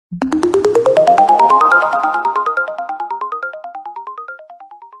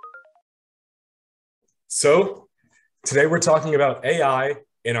So today we're talking about AI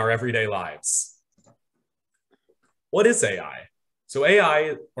in our everyday lives. What is AI? So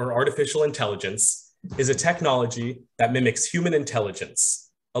AI, or artificial intelligence, is a technology that mimics human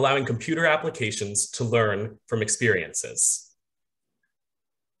intelligence, allowing computer applications to learn from experiences.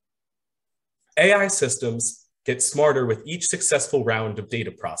 AI systems get smarter with each successful round of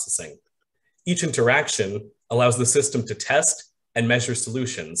data processing. Each interaction allows the system to test and measure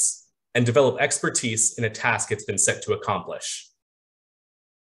solutions and develop expertise in a task it's been set to accomplish.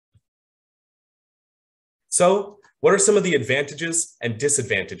 So, what are some of the advantages and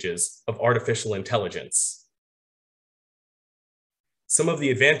disadvantages of artificial intelligence? Some of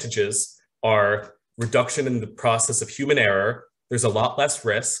the advantages are reduction in the process of human error. There's a lot less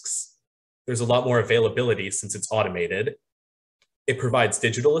risks. There's a lot more availability since it's automated. It provides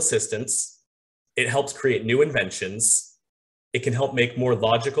digital assistance. It helps create new inventions. It can help make more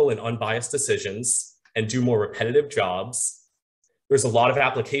logical and unbiased decisions and do more repetitive jobs. There's a lot of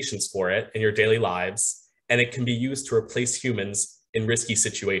applications for it in your daily lives, and it can be used to replace humans in risky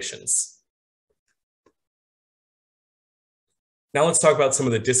situations. Now let's talk about some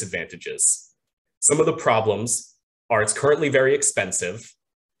of the disadvantages. Some of the problems are it's currently very expensive.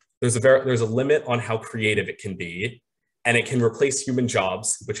 There's a limit on how creative it can be, and it can replace human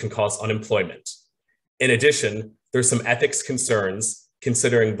jobs, which can cause unemployment. In addition, there's some ethics concerns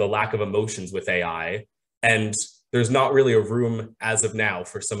considering the lack of emotions with AI, and there's not really a room as of now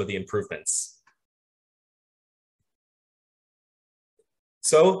for some of the improvements.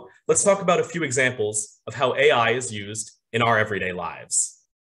 So let's talk about a few examples of how AI is used in our everyday lives.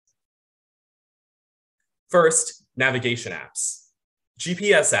 First, navigation apps.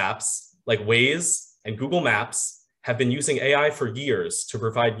 GPS apps like Waze and Google Maps have been using AI for years to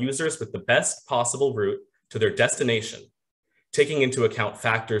provide users with the best possible route to their destination, taking into account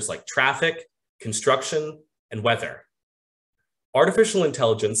factors like traffic, construction, and weather. Artificial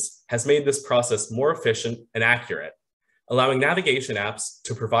intelligence has made this process more efficient and accurate, allowing navigation apps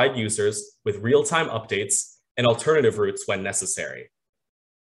to provide users with real-time updates and alternative routes when necessary.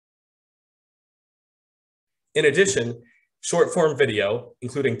 In addition, short-form video,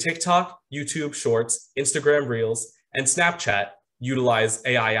 including TikTok, YouTube Shorts, Instagram Reels, and Snapchat, utilize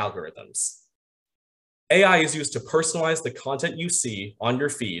AI algorithms. AI is used to personalize the content you see on your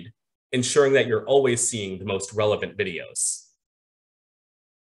feed, ensuring that you're always seeing the most relevant videos.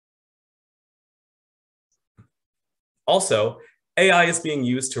 Also, AI is being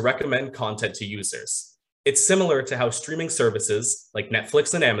used to recommend content to users. It's similar to how streaming services like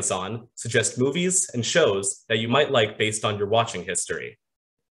Netflix and Amazon suggest movies and shows that you might like based on your watching history.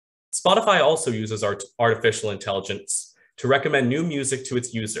 Spotify also uses artificial intelligence to recommend new music to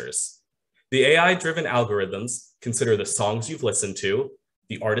its users. The AI-driven algorithms consider the songs you've listened to,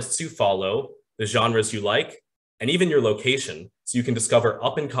 the artists you follow, the genres you like, and even your location, so you can discover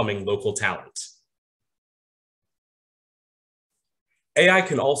up-and-coming local talent. AI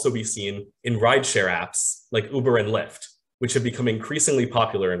can also be seen in rideshare apps like Uber and Lyft, which have become increasingly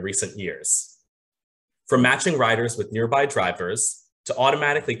popular in recent years. From matching riders with nearby drivers to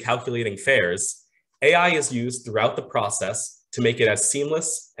automatically calculating fares, AI is used throughout the process to make it as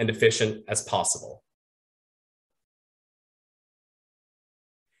seamless and efficient as possible.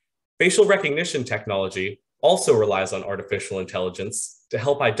 Facial recognition technology also relies on artificial intelligence to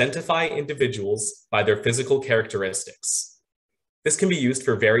help identify individuals by their physical characteristics. This can be used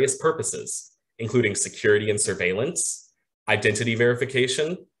for various purposes, including security and surveillance, identity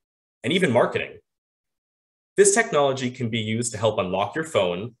verification, and even marketing. This technology can be used to help unlock your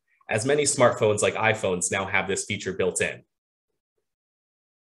phone, as many smartphones like iPhones now have this feature built in.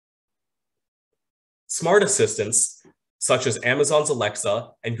 Smart assistants, such as Amazon's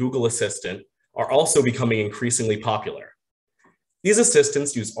Alexa and Google Assistant, are also becoming increasingly popular. These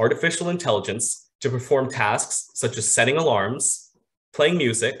assistants use artificial intelligence to perform tasks such as setting alarms, playing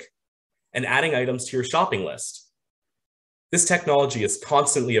music, and adding items to your shopping list. This technology is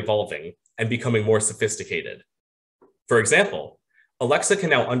constantly evolving and becoming more sophisticated. For example, Alexa can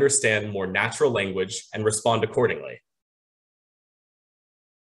now understand more natural language and respond accordingly.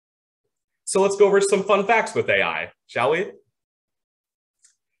 So let's go over some fun facts with AI, shall we?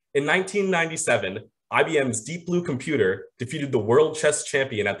 In 1997, IBM's Deep Blue computer defeated the world chess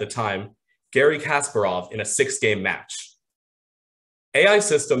champion at the time, Garry Kasparov, in a 6-game match. AI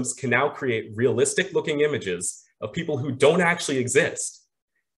systems can now create realistic-looking images of people who don't actually exist.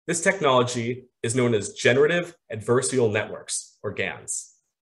 This technology is known as generative adversarial networks, or GANs.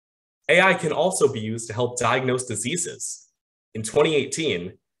 AI can also be used to help diagnose diseases. In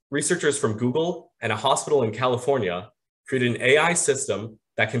 2018, researchers from Google and a hospital in California created an AI system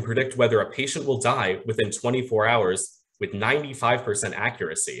that can predict whether a patient will die within 24 hours with 95%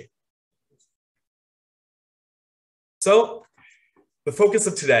 accuracy. So the focus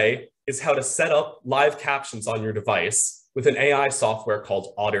of today is how to set up live captions on your device with an AI software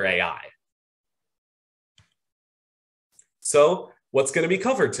called Otter.ai. So what's going to be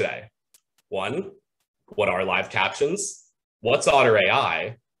covered today? 1, what are live captions? What's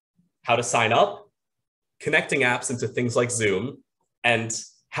Otter.ai? How to sign up, connecting apps into things like Zoom, and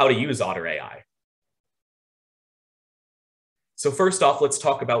how to use Otter.ai. So first off, let's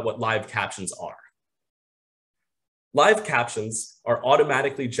talk about what live captions are. Live captions are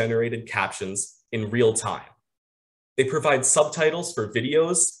automatically generated captions in real time. They provide subtitles for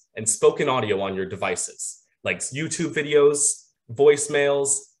videos and spoken audio on your devices, like YouTube videos,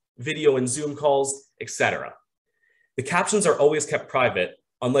 voicemails, video and Zoom calls, etc. The captions are always kept private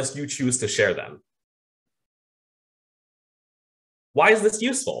unless you choose to share them. Why is this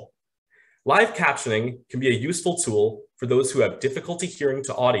useful? Live captioning can be a useful tool for those who have difficulty hearing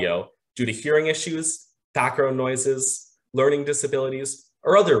to audio due to hearing issues, background noises, learning disabilities,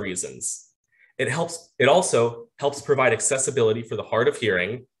 or other reasons. It also helps provide accessibility for the hard of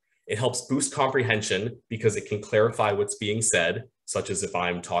hearing. It helps boost comprehension because it can clarify what's being said, such as if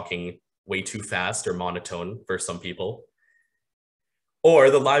I'm talking way too fast or monotone for some people.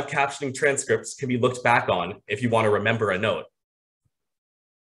 Or the live captioning transcripts can be looked back on if you want to remember a note.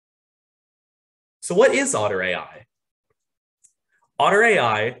 So what is Otter.ai?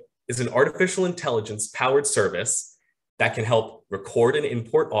 Otter.ai is an artificial intelligence powered service that can help record and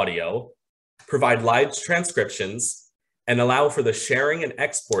import audio, provide live transcriptions, and allow for the sharing and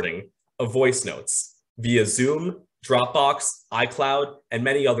exporting of voice notes via Zoom, Dropbox, iCloud, and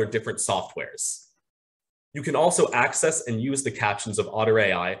many other different softwares. You can also access and use the captions of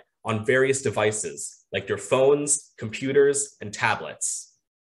Otter.ai on various devices like your phones, computers, and tablets.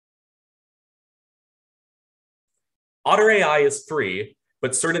 Otter.ai is free,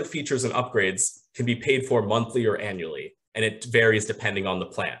 but certain features and upgrades can be paid for monthly or annually, and it varies depending on the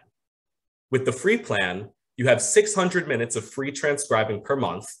plan. With the free plan, you have 600 minutes of free transcribing per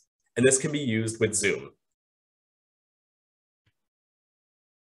month, and this can be used with Zoom.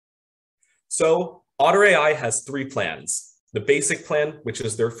 So Otter.ai has 3 plans: the basic plan, which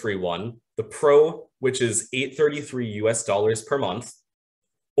is their free one, the Pro, which is $833 US per month,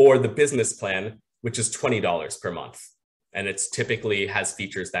 or the business plan, which is $20 per month. And it typically has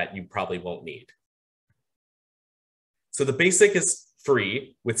features that you probably won't need. So the basic is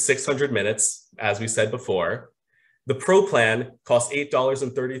free with 600 minutes, as we said before. The Pro plan costs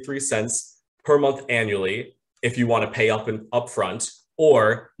 $8.33 per month annually if you want to pay upfront,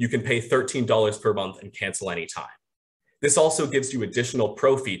 or you can pay $13 per month and cancel anytime. This also gives you additional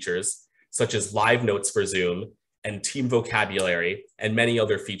Pro features, such as live notes for Zoom and team vocabulary and many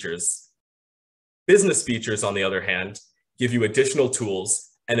other features. Business features, on the other hand, give you additional tools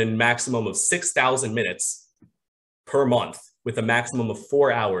and a maximum of 6,000 minutes per month with a maximum of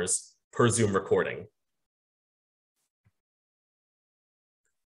 4 hours per Zoom recording.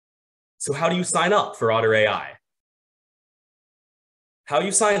 So how do you sign up for Otter.ai? How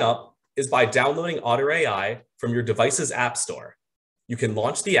you sign up is by downloading Otter.ai from your device's app store. You can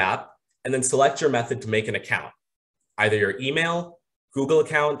launch the app and then select your method to make an account, either your email, Google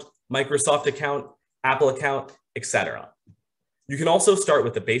account, Microsoft account, Apple account, etc. You can also start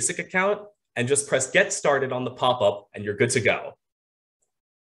with the basic account and just press Get Started on the pop-up and you're good to go.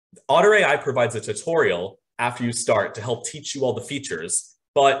 Otter.ai provides a tutorial after you start to help teach you all the features,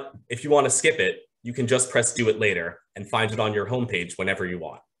 but if you want to skip it, you can just press Do It Later and find it on your homepage whenever you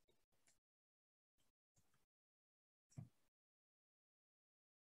want.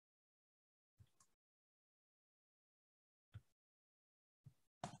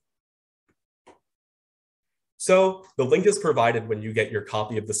 So the link is provided when you get your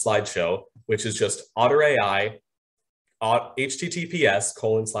copy of the slideshow, which is just Otter.ai,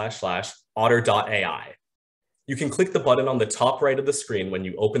 https://otter.ai. You can click the button on the top right of the screen when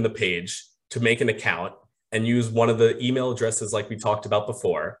you open the page to make an account and use one of the email addresses like we talked about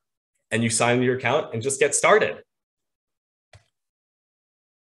before, and you sign your account and just get started.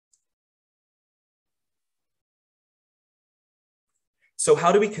 So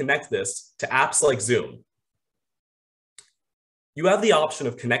how do we connect this to apps like Zoom? You have the option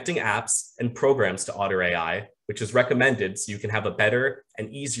of connecting apps and programs to Otter.ai, which is recommended so you can have a better and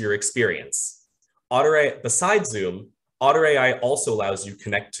easier experience. Besides Zoom, Otter.ai also allows you to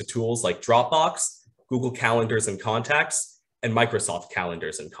connect to tools like Dropbox, Google Calendars and Contacts, and Microsoft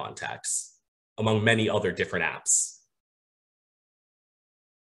Calendars and Contacts, among many other different apps.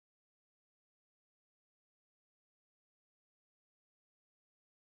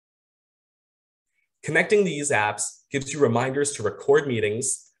 Connecting these apps gives you reminders to record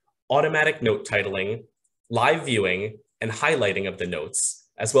meetings, automatic note titling, live viewing, and highlighting of the notes,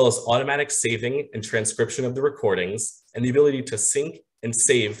 as well as automatic saving and transcription of the recordings, and the ability to sync and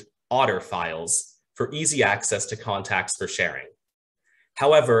save Otter files for easy access to contacts for sharing.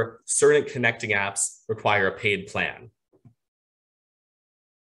 However, certain connecting apps require a paid plan.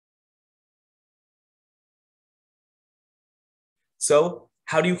 So,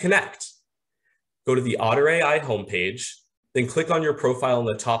 how do you connect? Go to the Otter.ai homepage, then click on your profile in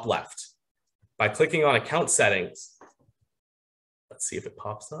the top left. By clicking on Account Settings, let's see if it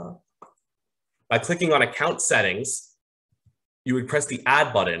pops up. By clicking on Account Settings, you would press the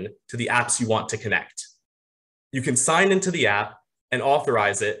Add button to the apps you want to connect. You can sign into the app and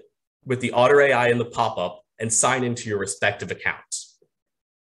authorize it with the Otter.ai in the pop-up and sign into your respective account.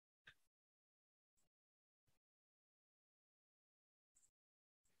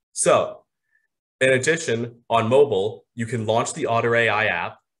 So, in addition, on mobile, you can launch the Otter.ai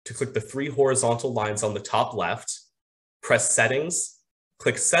app to click the 3 horizontal lines on the top left, press Settings,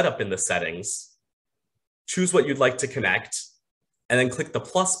 click Setup in the settings, choose what you'd like to connect, and then click the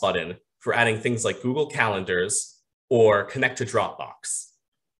plus button for adding things like Google Calendars or connect to Dropbox.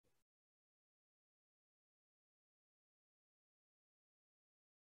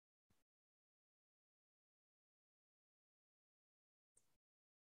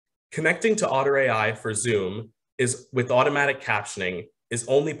 Connecting to Otter.ai for Zoom with automatic captioning is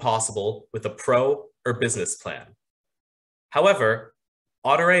only possible with a pro or business plan. However,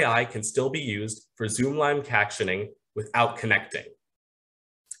 Otter.ai can still be used for Zoom live captioning without connecting.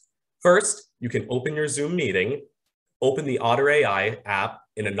 First, you can open your Zoom meeting, open the Otter.ai app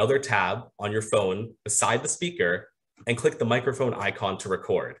in another tab on your phone beside the speaker, and click the microphone icon to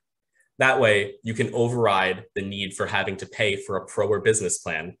record. That way, you can override the need for having to pay for a pro or business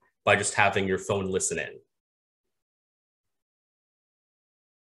plan by just having your phone listen in.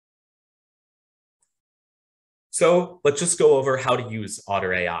 So let's just go over how to use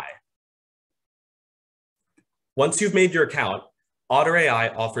Otter.ai. Once you've made your account, Otter.ai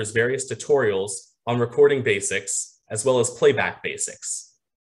offers various tutorials on recording basics as well as playback basics.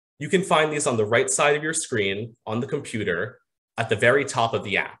 You can find these on the right side of your screen on the computer at the very top of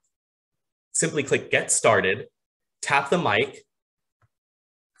the app. Simply click Get Started, tap the mic.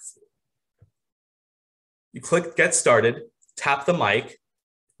 You click Get Started, tap the mic,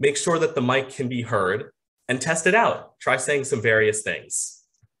 make sure that the mic can be heard, and test it out. Try saying some various things.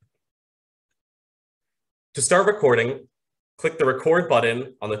 To start recording, click the record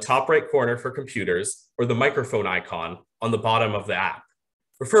button on the top right corner for computers or the microphone icon on the bottom of the app.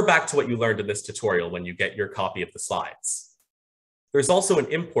 Refer back to what you learned in this tutorial when you get your copy of the slides. There's also an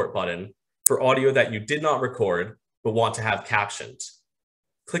import button for audio that you did not record but want to have captioned.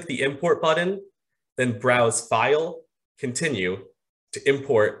 Click the import button, then browse File, Continue to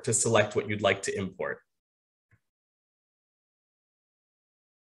import to select what you'd like to import.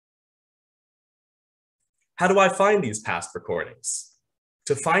 How do I find these past recordings?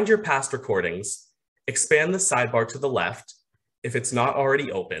 To find your past recordings, expand the sidebar to the left if it's not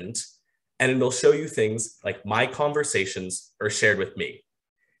already opened, and it'll show you things like My Conversations or Shared with Me.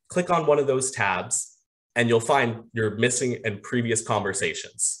 Click on one of those tabs, and you'll find your missing and previous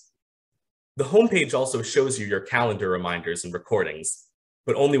conversations. The homepage also shows you your calendar reminders and recordings,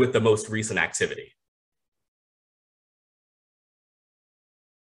 but only with the most recent activity.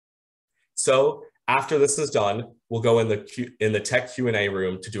 So, after this is done, we'll go in the tech Q&A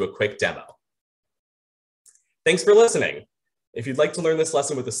room to do a quick demo. Thanks for listening. If you'd like to learn this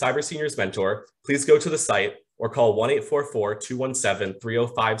lesson with a Cyber Seniors mentor, please go to the site or call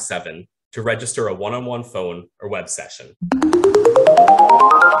 1-844-217-3057 to register a one-on-one phone or web session.